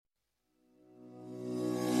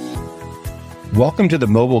Welcome to the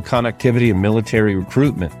Mobile Connectivity and Military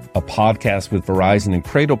Recruitment, a podcast with Verizon and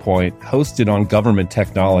Cradlepoint, hosted on Government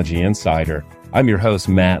Technology Insider. I'm your host,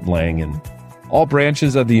 Matt Langen. All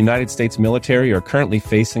branches of the United States military are currently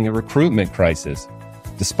facing a recruitment crisis.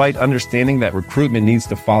 Despite understanding that recruitment needs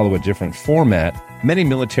to follow a different format, many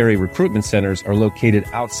military recruitment centers are located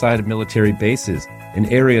outside of military bases in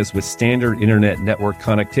areas with standard internet network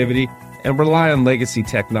connectivity and rely on legacy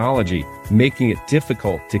technology, making it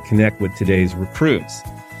difficult to connect with today's recruits.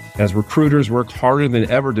 As recruiters work harder than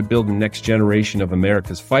ever to build the next generation of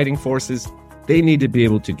America's fighting forces, they need to be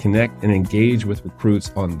able to connect and engage with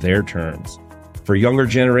recruits on their terms. For younger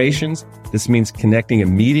generations, this means connecting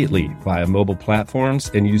immediately via mobile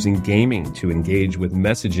platforms and using gaming to engage with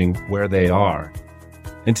messaging where they are.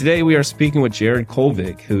 And today we are speaking with Jared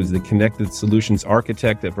Colvig, who's the Connected Solutions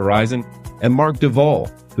Architect at Verizon, and Mark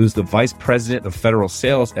DeVol, who's the Vice President of Federal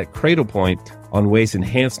Sales at Cradlepoint, on ways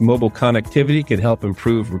enhanced mobile connectivity can help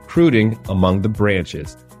improve recruiting among the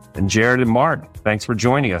branches. And Jared and Mark, thanks for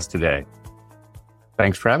joining us today.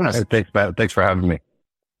 Thanks for having us. Hey, thanks for having me.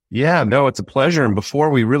 Yeah, no, it's a pleasure. And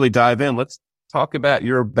before we really dive in, let's talk about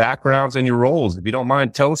your backgrounds and your roles. If you don't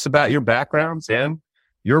mind, tell us about your backgrounds and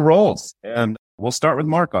your roles. And we'll start with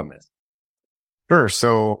Mark on this. Sure.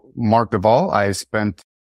 So Mark DeVol, I spent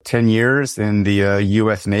 10 years in the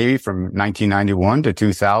U.S. Navy from 1991 to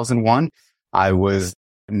 2001. I was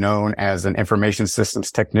known as an information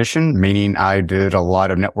systems technician, meaning I did a lot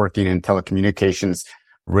of networking and telecommunications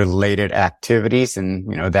related activities.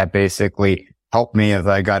 And, that basically helped me as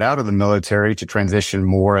I got out of the military to transition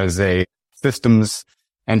more as a systems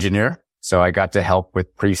engineer. So I got to help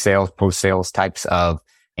with pre-sales, post-sales types of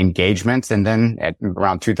engagements. And then at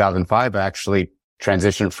around 2005, I actually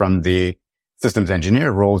transitioned from the systems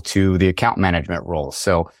engineer role to the account management role.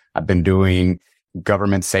 So I've been doing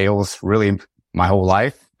government sales really my whole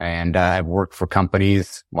life. And I've worked for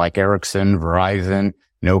companies like Ericsson, Verizon,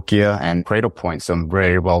 Nokia, and Cradlepoint. So I'm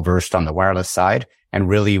very well versed on the wireless side and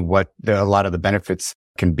really what a lot of the benefits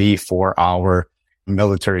can be for our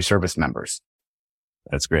military service members.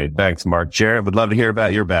 That's great. Thanks, Mark. Jared, would love to hear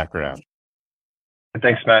about your background.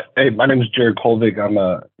 Thanks, Matt. Hey, my name is Jared Colvig. I'm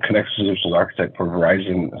a Connected Solutions Architect for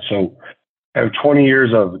Verizon. So I have 20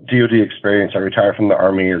 years of DoD experience. I retired from the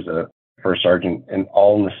Army as a first sergeant and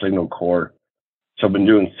all in the Signal Corps. So I've been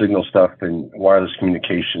doing signal stuff and wireless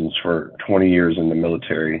communications for 20 years in the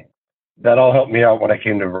military. That all helped me out when I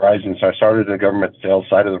came to Verizon. So I started in the government sales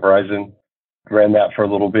side of the Verizon, ran that for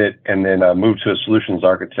a little bit, and then moved to a solutions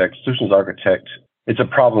architect. Solutions architect, it's a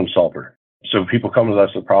problem solver. So people come to us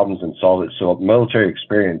with problems and solve it. So military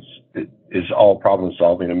experience is all problem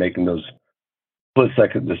solving and making those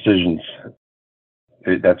split-second decisions.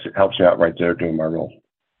 It helps me out right there doing my role.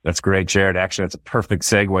 That's great, Jared. Actually, that's a perfect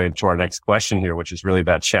segue into our next question here, which is really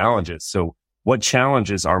about challenges. So what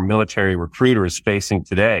challenges are military recruiters facing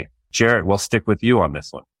today? Jared, we'll stick with you on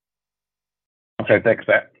this one. Okay, thanks,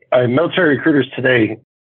 Matt. Military recruiters today,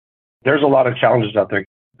 there's a lot of challenges out there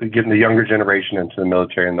getting the younger generation into the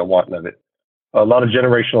military and the wanting of it. A lot of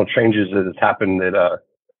generational changes that has happened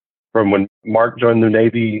from when Mark joined the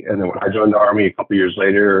Navy and then when I joined the Army a couple years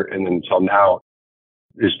later and until now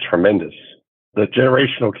is tremendous. The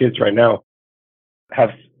generational kids right now have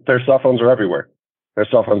their cell phones are everywhere. Their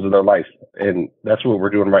cell phones are their life. And that's what we're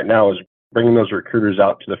doing right now is bringing those recruiters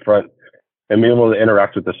out to the front and being able to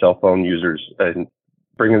interact with the cell phone users and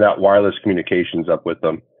bringing that wireless communications up with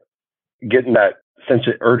them, getting that sense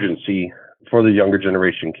of urgency for the younger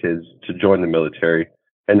generation kids to join the military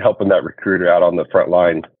and helping that recruiter out on the front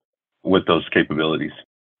line with those capabilities.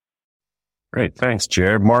 Great. Thanks,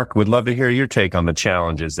 Jared. Mark, would love to hear your take on the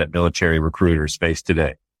challenges that military recruiters face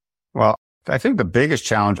today. Well, I think the biggest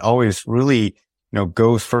challenge always really,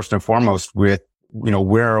 goes first and foremost with,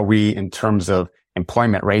 where are we in terms of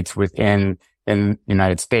employment rates in the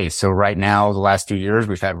United States? So right now, the last 2 years,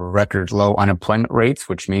 we've had record low unemployment rates,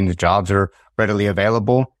 which means jobs are readily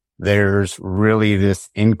available. There's really this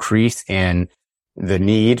increase in the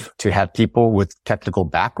need to have people with technical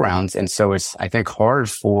backgrounds. And so it's, I think, hard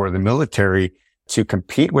for the military to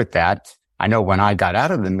compete with that. I know when I got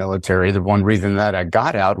out of the military, the one reason that I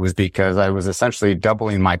got out was because I was essentially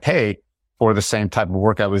doubling my pay for the same type of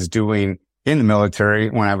work I was doing in the military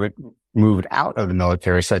when I moved out of the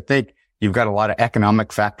military. So I think you've got a lot of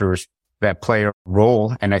economic factors that play a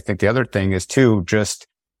role. And I think the other thing is too, just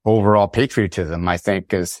overall patriotism. I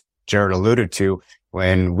think as Jared alluded to,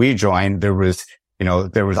 when we joined, there was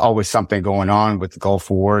always something going on with the Gulf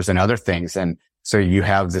Wars and other things. And so you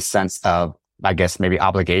have this sense of, I guess, maybe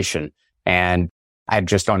obligation. And I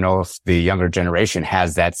just don't know if the younger generation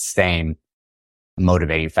has that same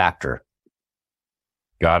motivating factor.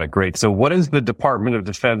 Got it. Great. So what is the Department of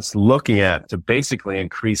Defense looking at to basically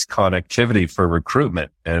increase connectivity for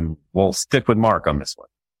recruitment? And we'll stick with Mark on this one.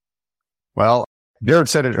 Well, Jared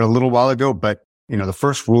said it a little while ago, but the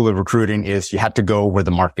first rule of recruiting is you have to go where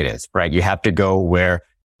the market is, right? You have to go where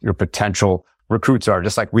your potential recruits are.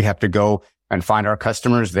 Just like we have to go and find our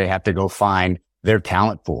customers, they have to go find their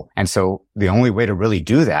talent pool. And so the only way to really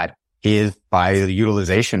do that is by the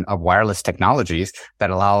utilization of wireless technologies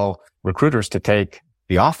that allow recruiters to take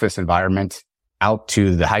the office environment out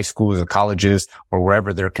to the high schools or colleges or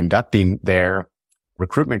wherever they're conducting their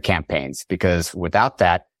recruitment campaigns. Because without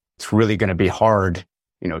that, it's really going to be hard,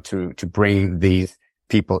 to bring these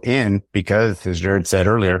people in because, as Jared said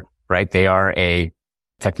earlier, right, they are a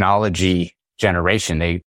technology generation.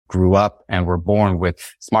 They grew up and were born with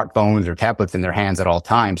smartphones or tablets in their hands at all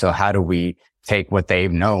times. So how do we take what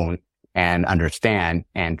they've known and understand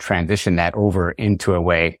and transition that over into a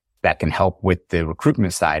way that can help with the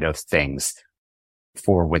recruitment side of things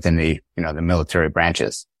for within the military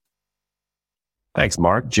branches? Thanks,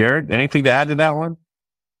 Mark. Jared, anything to add to that one?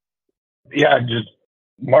 Yeah, just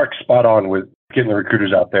Mark's spot on with getting the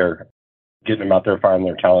recruiters out there, getting them out there, finding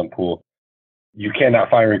their talent pool. You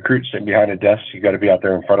cannot find recruits sitting behind a desk. You got to be out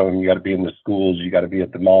there in front of them. You got to be in the schools. You got to be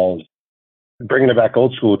at the malls. Bringing it back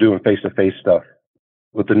old school, doing face-to-face stuff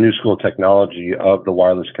with the new school technology of the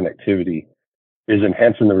wireless connectivity is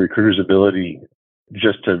enhancing the recruiter's ability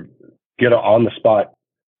just to get on the spot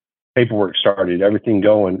paperwork started, everything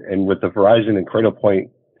going. And with the Verizon and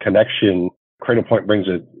Cradlepoint connection, Cradlepoint brings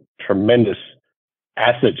a tremendous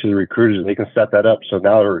asset to the recruiters, and they can set that up. So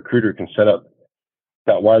now a recruiter can set up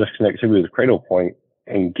that wireless connectivity with Cradlepoint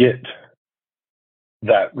and get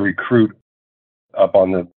that recruit up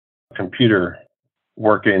on the computer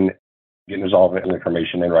working, getting his all the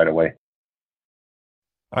information in right away.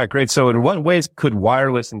 All right, great. So in what ways could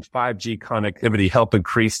wireless and 5G connectivity help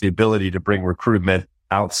increase the ability to bring recruitment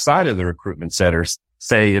outside of the recruitment centers,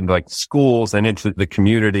 say in like schools and into the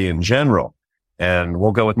community in general? And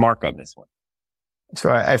we'll go with Mark on this one. So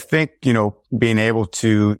I think, being able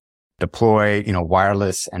to deploy,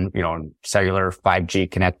 wireless and, cellular 5G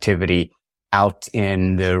connectivity out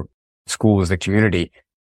in the schools, the community,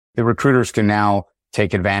 the recruiters can now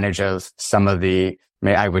take advantage of some of the,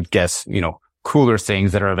 I would guess, cooler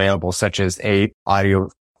things that are available, such as audio,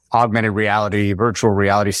 augmented reality, virtual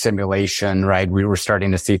reality simulation, right? We were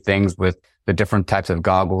starting to see things with the different types of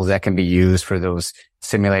goggles that can be used for those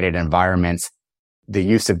simulated environments. The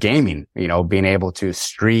use of gaming, being able to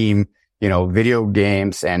stream, video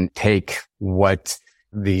games and take what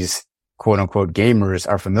these quote unquote gamers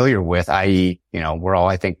are familiar with, i.e., we're all,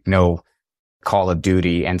 I think, know Call of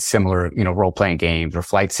Duty and similar, role playing games or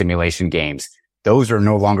flight simulation games. Those are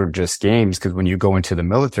no longer just games, because when you go into the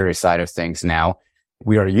military side of things now,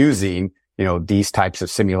 we are using, these types of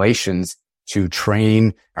simulations to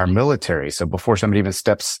train our military. So before somebody even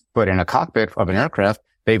steps foot in a cockpit of an aircraft,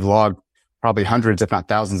 they've logged probably hundreds, if not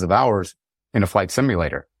thousands of hours in a flight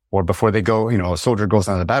simulator. Or before they go, a soldier goes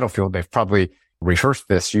on the battlefield, they've probably rehearsed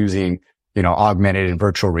this using, augmented and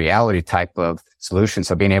virtual reality type of solution.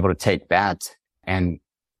 So being able to take that and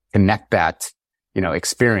connect that,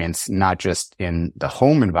 experience, not just in the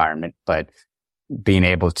home environment, but being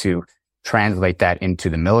able to translate that into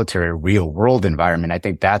the military real world environment. I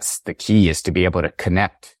think that's the key, is to be able to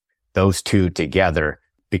connect those two together,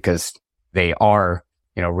 because they are,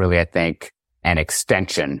 really, I think, an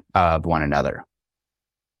extension of one another.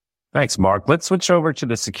 Thanks, Mark. Let's switch over to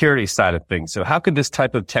the security side of things. So how could this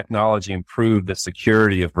type of technology improve the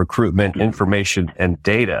security of recruitment information and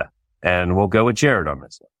data? And we'll go with Jared on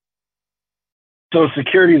this one. So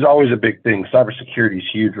security is always a big thing. Cybersecurity is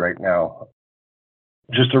huge right now.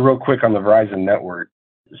 Just a real quick on the Verizon network,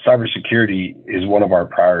 cybersecurity is one of our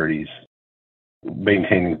priorities,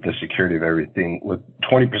 maintaining the security of everything, with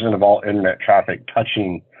 20% of all internet traffic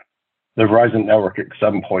touching the Verizon network at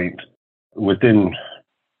some point within.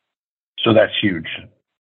 So that's huge.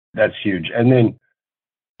 That's huge. And then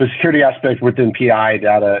the security aspect within PI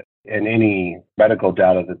data and any medical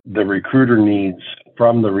data that the recruiter needs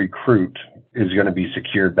from the recruit is going to be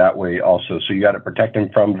secured that way also. So you got to protect them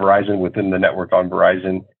from Verizon within the network on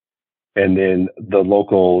Verizon, and then the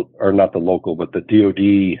local, or not the local, but the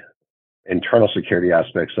DoD internal security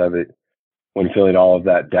aspects of it when filling all of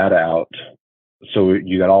that data out. So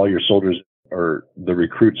you got all your soldiers or the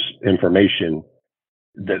recruits' information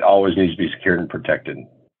that always needs to be secured and protected.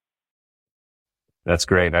 That's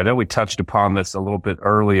great. I know we touched upon this a little bit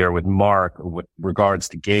earlier with Mark with regards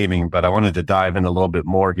to gaming, but I wanted to dive in a little bit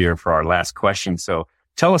more here for our last question. So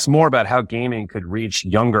tell us more about how gaming could reach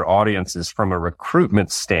younger audiences from a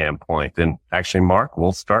recruitment standpoint. And actually, Mark,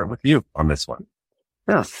 we'll start with you on this one.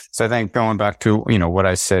 Yeah. So I think going back to, what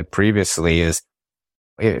I said previously is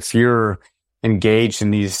if you're engaged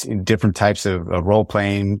in these different types of role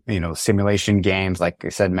playing, simulation games, like I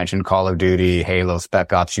said, mentioned Call of Duty, Halo,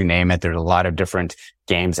 Spec Ops, you name it. There's a lot of different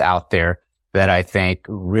games out there that I think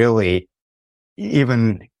really,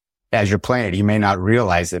 even as you're playing it, you may not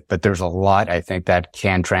realize it, but there's a lot I think that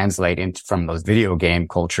can translate from those video game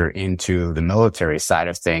culture into the military side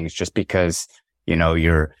of things, just because,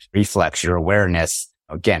 your reflex, your awareness,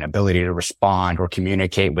 again, ability to respond or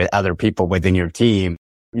communicate with other people within your team.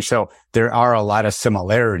 So there are a lot of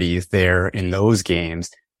similarities there in those games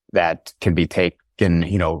that can be taken,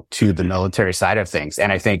 to the military side of things.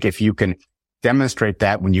 And I think if you can demonstrate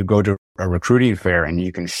that when you go to a recruiting fair and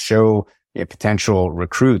you can show potential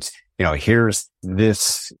recruits, here's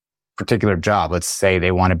this particular job. Let's say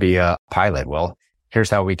they want to be a pilot. Well, here's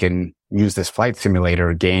how we can use this flight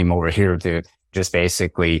simulator game over here to just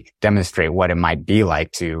basically demonstrate what it might be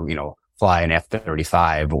like to, fly an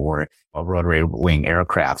F-35 or a rotary wing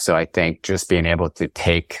aircraft. So I think just being able to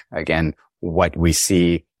take, again, what we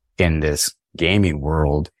see in this gaming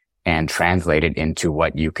world and translate it into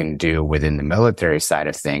what you can do within the military side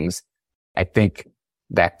of things, I think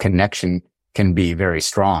that connection can be very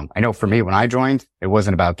strong. I know for me, when I joined, it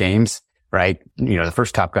wasn't about games, right? The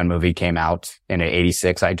first Top Gun movie came out in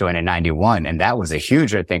 86. I joined in 91. And that was a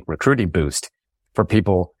huge, I think, recruiting boost for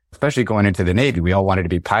people, especially going into the Navy. We all wanted to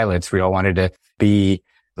be pilots. We all wanted to be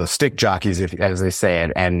the stick jockeys, as they say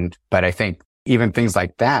it. But I think even things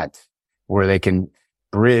like that, where they can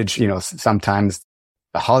bridge, sometimes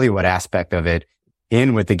the Hollywood aspect of it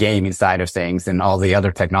in with the gaming side of things and all the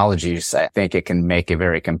other technologies, I think it can make a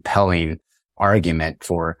very compelling argument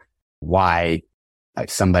for why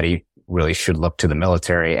somebody really should look to the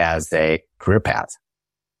military as a career path.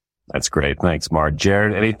 That's great. Thanks, Mark.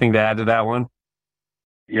 Jared, anything to add to that one?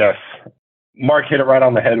 Yes. Mark hit it right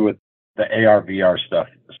on the head with the AR, VR stuff.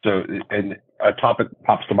 So, and a topic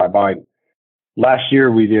pops to my mind. Last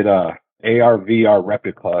year, we did a AR, VR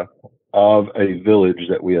replica of a village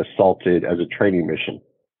that we assaulted as a training mission.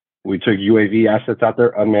 We took UAV assets out there,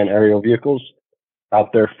 unmanned aerial vehicles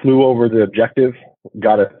out there, flew over the objective,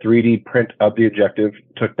 got a 3D print of the objective,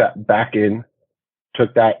 took that back in,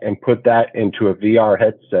 took that and put that into a VR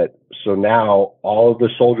headset. So now all of the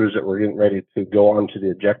soldiers that were getting ready to go on to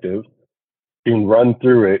the objective can run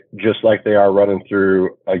through it just like they are running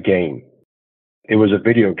through a game. It was a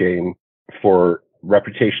video game for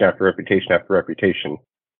reputation after reputation after reputation.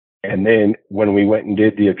 And then when we went and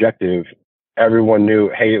did the objective, everyone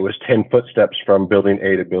knew, hey, it was 10 footsteps from building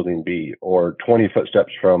A to building B, or 20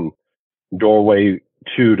 footsteps from doorway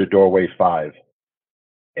 2 to doorway 5.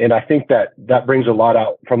 And I think that brings a lot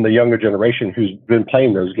out from the younger generation who's been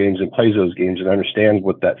playing those games and plays those games and understands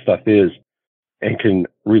what that stuff is and can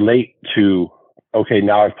relate to, okay,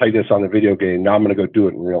 now I've played this on a video game. Now I'm going to go do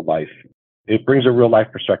it in real life. It brings a real life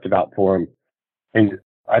perspective out for them. And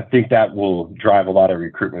I think that will drive a lot of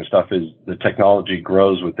recruitment stuff as the technology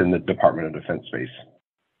grows within the Department of Defense space.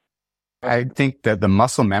 I think that the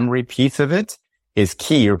muscle memory piece of it is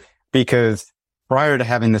key, because prior to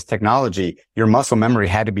having this technology, your muscle memory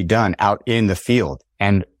had to be done out in the field.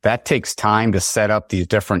 And that takes time to set up these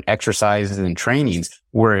different exercises and trainings.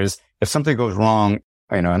 Whereas if something goes wrong,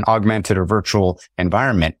 an augmented or virtual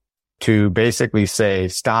environment, to basically say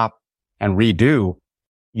stop and redo,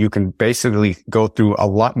 you can basically go through a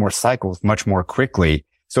lot more cycles much more quickly.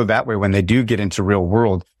 So that way, when they do get into real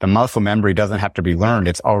world, the muscle memory doesn't have to be learned.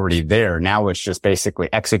 It's already there. Now it's just basically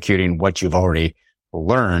executing what you've already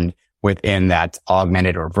learned within that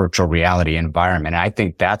augmented or virtual reality environment. And I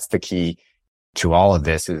think that's the key to all of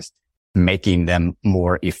this, is making them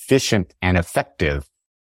more efficient and effective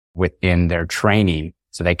within their training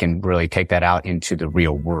so they can really take that out into the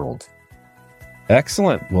real world.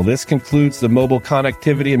 Excellent. Well, this concludes the Mobile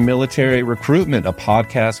Connectivity and Military Recruitment, a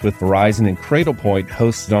podcast with Verizon and Cradlepoint,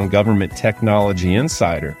 hosted on Government Technology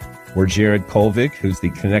Insider, where Jared Colvig, who's the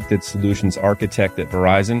Connected Solutions Architect at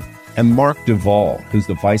Verizon, and Mark DeVol, who's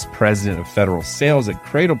the Vice President of Federal Sales at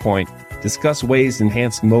Cradlepoint, discuss ways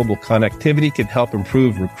enhanced mobile connectivity can help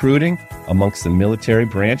improve recruiting amongst the military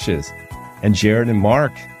branches. And Jared and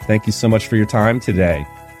Mark, thank you so much for your time today.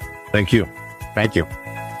 Thank you. Thank you.